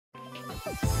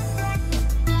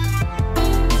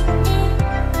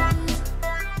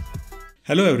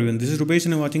Hello everyone, this is Rupesh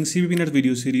and I'm watching CBPNet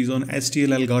video series on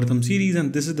STL algorithm series,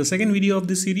 and this is the second video of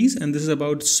this series, and this is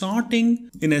about sorting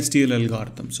in STL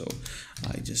algorithm. So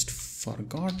I just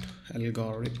forgot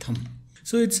algorithm.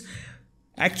 So it's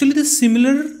actually the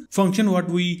similar function what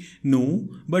we know,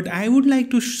 but I would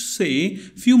like to say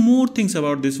few more things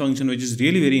about this function which is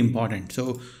really very important.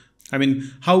 So I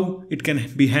mean how it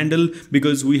can be handled,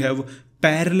 because we have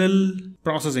parallel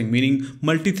processing, meaning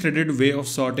multi-threaded way of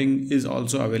sorting is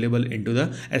also available into the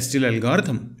STL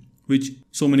algorithm, which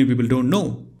so many people don't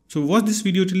know. So watch this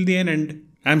video till the end and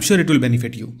I'm sure it will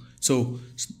benefit you. So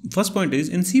first point is,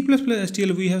 in C++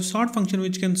 STL we have sort function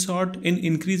which can sort in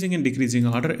increasing and decreasing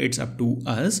order. It's up to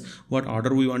us what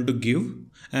order we want to give.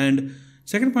 And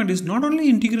second point is, not only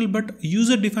integral but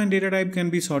user defined data type can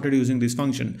be sorted using this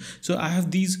function. So I have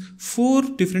these 4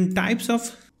 different types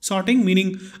of sorting,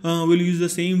 meaning we'll use the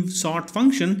same sort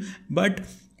function, but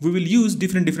we will use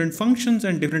different functions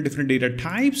and different data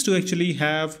types to actually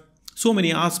have so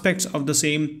many aspects of the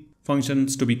same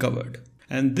functions to be covered.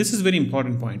 And this is very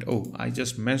important point. Oh, I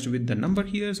just messed with the number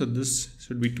here. So this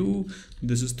should be 2,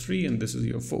 this is 3, and this is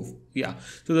your 4. Yeah.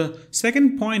 So the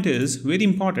second point is very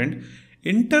important.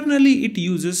 Internally, it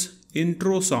uses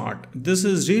intro sort. This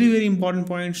is really very important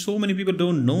point. So many people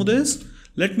don't know this.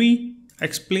 Let me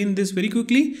explain this very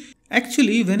quickly.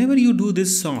 Actually, whenever you do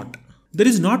this sort, there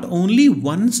is not only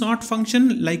one sort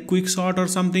function like quick sort or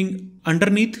something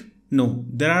underneath. No,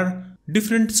 there are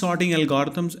different sorting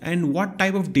algorithms, and what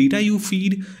type of data you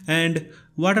feed and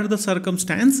what are the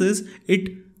circumstances, it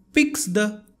picks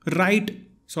the right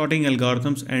sorting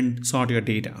algorithms and sort your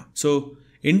data. So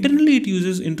internally it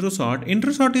uses intro sort.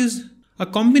 Intro sort is a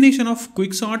combination of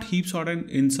quick sort, heap sort, and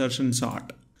insertion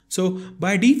sort. So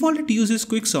by default it uses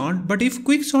quick sort, but if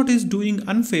quick sort is doing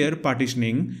unfair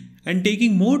partitioning and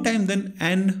taking more time than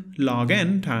n log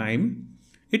n time,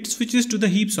 it switches to the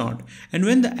heap sort. And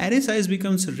when the array size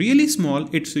becomes really small,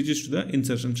 it switches to the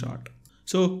insertion sort.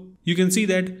 So you can see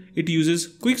that it uses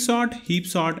quick sort, heap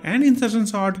sort, and insertion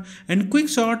sort. And quick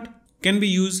sort can be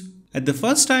used at the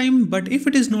first time, but if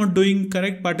it is not doing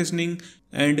correct partitioning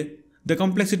and the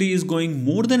complexity is going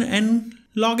more than n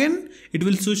log n, it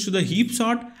will switch to the heap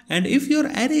sort. And if your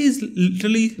array is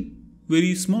literally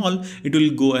very small, it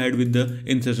will go ahead with the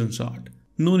insertion sort.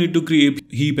 No need to create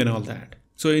heap and all that.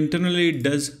 So internally it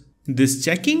does this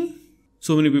checking.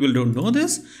 So many people don't know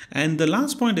this. And the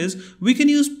last point is, we can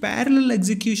use parallel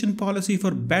execution policy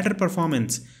for better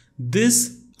performance.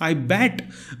 This, I bet,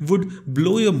 would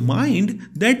blow your mind,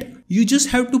 that you just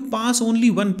have to pass only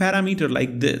one parameter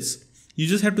like this. You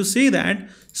just have to say that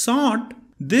sort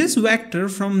this vector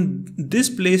from this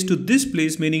place to this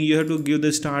place, meaning you have to give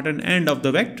the start and end of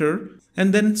the vector,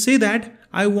 and then say that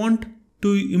I want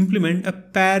to implement a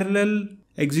parallel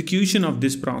execution of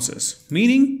this process,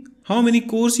 meaning how many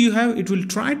cores you have, it will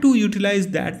try to utilize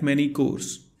that many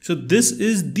cores. So this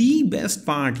is the best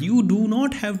part. You do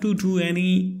not have to do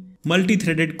any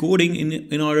multi-threaded coding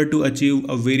in order to achieve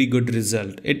a very good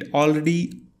result. It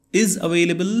already is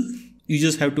available. You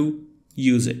just have to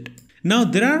use it. Now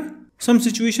there are some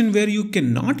situation where you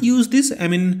cannot use this. I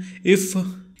mean, if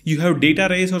you have data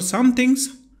arrays or some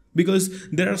things, because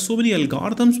there are so many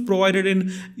algorithms provided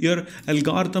in your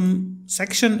algorithm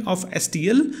section of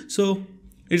STL. So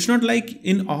it's not like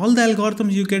in all the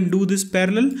algorithms you can do this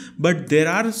parallel, but there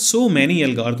are so many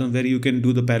algorithms where you can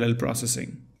do the parallel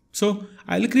processing. So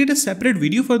I'll create a separate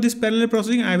video for this parallel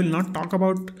processing. I will not talk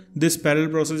about this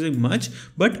parallel processing much,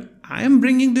 but I am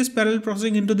bringing this parallel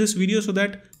processing into this video so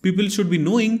that people should be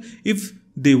knowing, if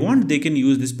they want, they can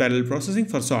use this parallel processing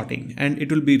for sorting, and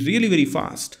it will be really very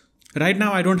fast. Right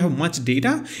now I don't have much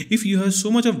data. If you have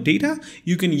so much of data,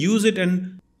 you can use it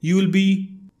and you will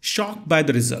be shocked by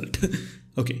the result.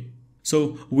 Okay,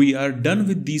 so we are done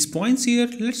with these points here.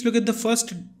 Let's look at the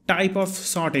first type of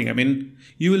sorting. I mean,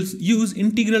 you will use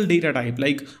integral data type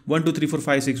like 1, 2, 3, 4,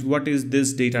 5, 6. What is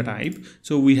this data type?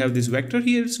 So we have this vector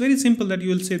here. It's very simple that you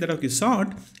will say that, okay, sort,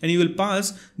 and you will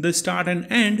pass the start and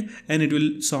end, and it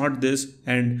will sort this,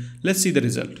 and let's see the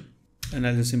result. And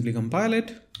I'll just simply compile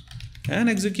it and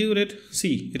execute it.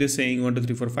 See, it is saying 1, 2,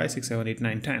 3, 4, 5, 6, 7, 8,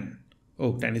 9, 10.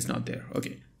 Oh, 10 is not there.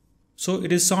 Okay. So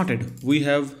it is sorted. We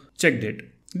have checked it.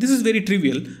 This is very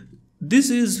trivial.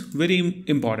 This is very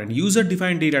important. User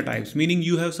defined data types, meaning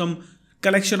you have some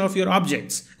collection of your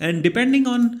objects, and depending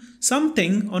on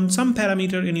something, on some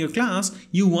parameter in your class,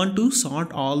 you want to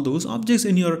sort all those objects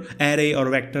in your array or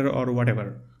vector or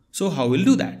whatever. So how we'll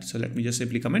do that? So let me just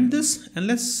simply comment this and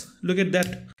let's look at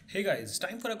that Hey guys,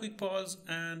 time for a quick pause,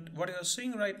 and what you're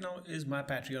seeing right now is my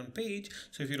Patreon page.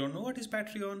 So if you don't know what is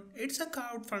Patreon, it's a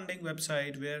crowdfunding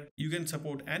website where you can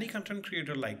support any content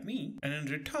creator like me, and in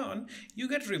return you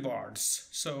get rewards.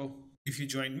 So if you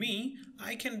join me,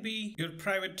 I can be your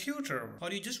private tutor,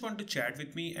 or you just want to chat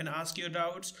with me and ask your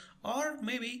doubts, or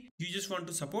maybe you just want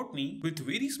to support me with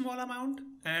very small amount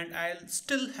and I'll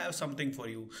still have something for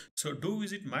you. So do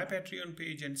visit my Patreon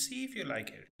page and see if you like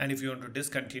it. And if you want to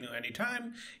discontinue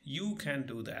anytime, you can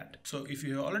do that. So if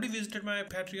you have already visited my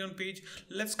Patreon page,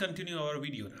 let's continue our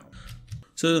video now.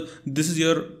 So this is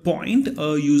your point,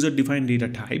 a user defined data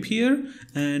type here,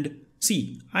 and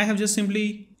see, I have just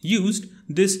simply used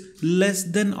this less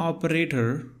than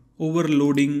operator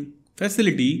overloading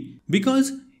facility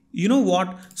because you know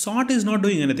what, sort is not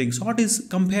doing anything. Sort is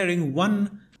comparing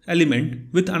one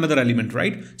element with another element,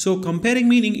 right? So comparing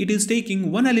meaning it is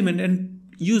taking one element and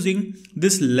using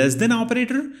this less than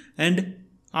operator, and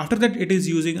after that it is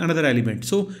using another element.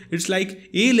 So it's like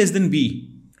A less than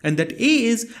B, and that A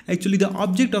is actually the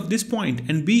object of this point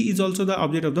and B is also the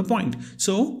object of the point.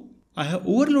 So I have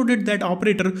overloaded that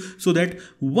operator so that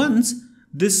once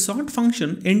this sort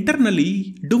function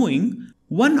internally doing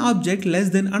one object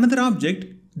less than another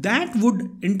object, that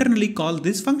would internally call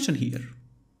this function here.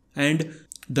 And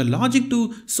the logic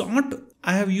to sort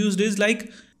I have used is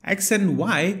like x and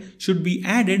y should be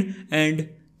added and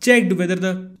checked whether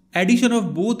the addition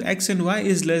of both x and y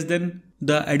is less than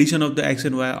the addition of the x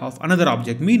and y of another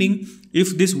object. Meaning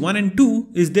if this 1 and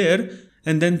 2 is there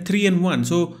and then 3 and 1.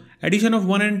 So addition of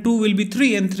 1 and 2 will be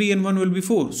 3 and 3 and 1 will be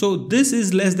 4. So this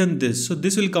is less than this. So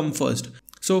this will come first.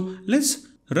 So let's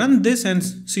run this and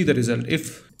see the result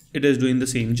if it is doing the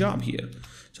same job here.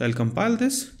 So I'll compile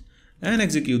this and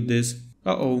execute this.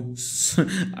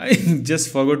 I just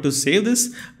forgot to save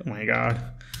this. Oh my god.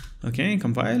 Okay,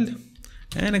 compiled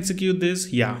and execute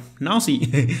this. Yeah, now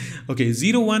see. Okay,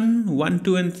 0, 1, 1,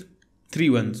 2 and 3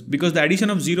 ones. Because the addition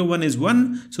of 0, 1 is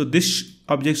 1. So this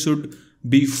object should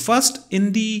be first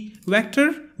in the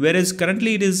vector, whereas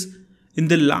currently it is in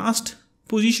the last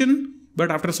position,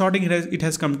 but after sorting it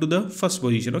has come to the first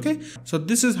position. Okay, so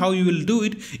this is how you will do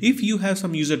it if you have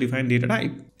some user defined data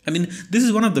type. I mean, this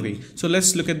is one of the way. So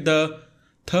let's look at the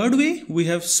third way. We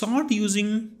have sort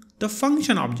using the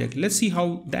function object. Let's see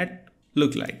how that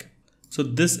look like. So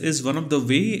this is one of the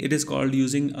way. It is called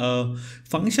using a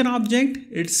function object.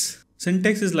 Its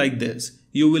syntax is like this.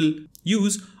 You will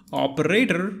use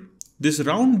operator, this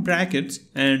round brackets,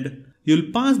 and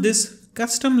you'll pass this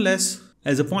custom less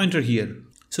as a pointer here.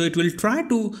 So it will try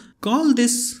to call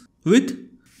this with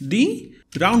the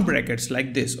round brackets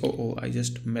like this. I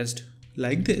just messed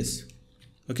like this.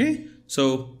 Okay,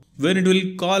 so when it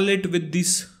will call it with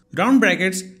these round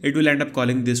brackets, it will end up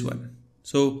calling this one.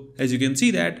 So as you can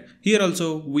see that here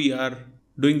also we are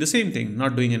doing the same thing,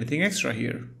 not doing anything extra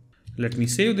here. Let me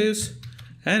save this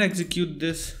and execute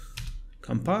this,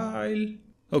 compile.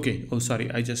 Okay,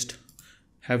 sorry, I just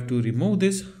have to remove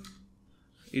this.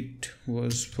 It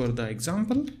was for the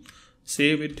example.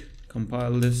 Save it,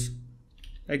 compile this,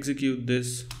 execute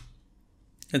this,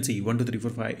 and see 1, 2, 3,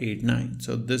 4, 5, 8, 9.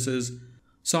 So this is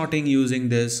sorting using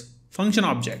this function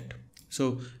object.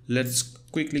 So let's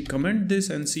quickly comment this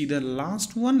and see the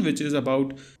last one, which is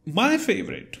about my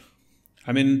favorite.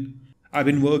 I mean, I've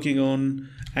been working on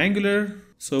Angular,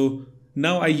 so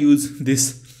now I use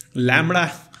this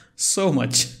lambda so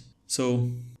much.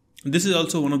 So this is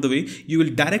also one of the way you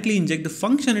will directly inject the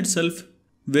function itself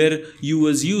where you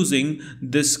was using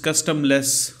this custom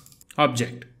less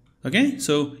object. Okay,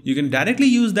 so you can directly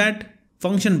use that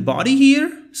function body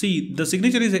here. See, the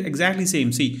signature is exactly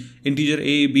same. See, integer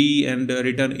a, b, and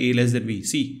return a less than b.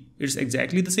 See, it's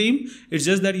exactly the same. It's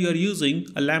just that you are using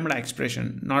a lambda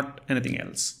expression, not anything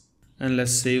else. And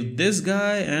let's save this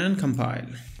guy and compile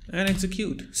and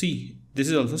execute. See, this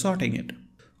is also sorting it.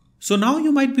 So now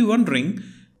you might be wondering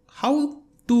how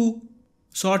to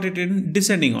sort it in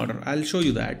descending order. I'll show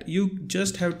you that. You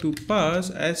just have to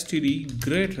pass std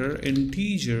greater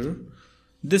integer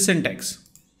this syntax.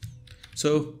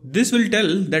 So this will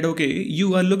tell that okay,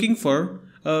 you are looking for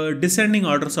a descending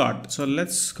order sort. So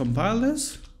let's compile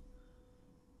this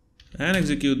and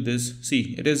execute this.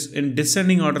 See, it is in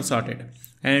descending order sorted.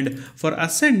 And for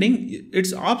ascending,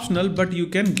 it's optional, but you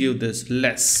can give this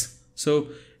less. So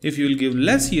if you will give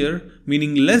less here,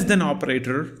 meaning less than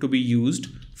operator to be used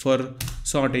for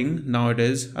sorting, now it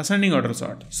is ascending order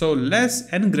sort. So less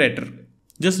and greater.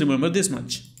 Just remember this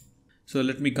much. So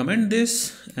let me comment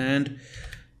this and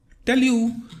tell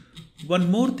you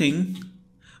one more thing,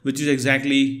 which is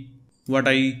exactly what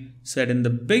I said in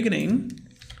the beginning.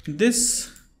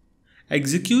 This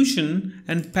execution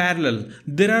and parallel.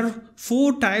 There are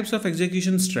 4 types of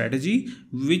execution strategy,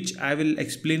 which I will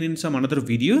explain in some other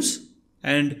videos.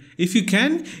 And if you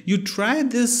can, you try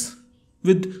this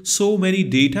with so many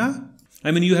data.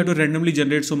 I mean, you have to randomly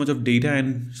generate so much of data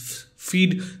and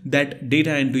feed that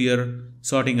data into your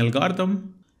sorting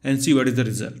algorithm and see what is the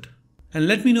result. And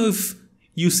let me know if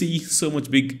you see so much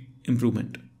big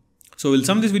improvement. So we'll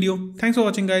sum this video. Thanks for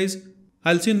watching, guys.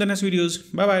 I'll see you in the next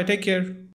videos. Bye bye. Take care.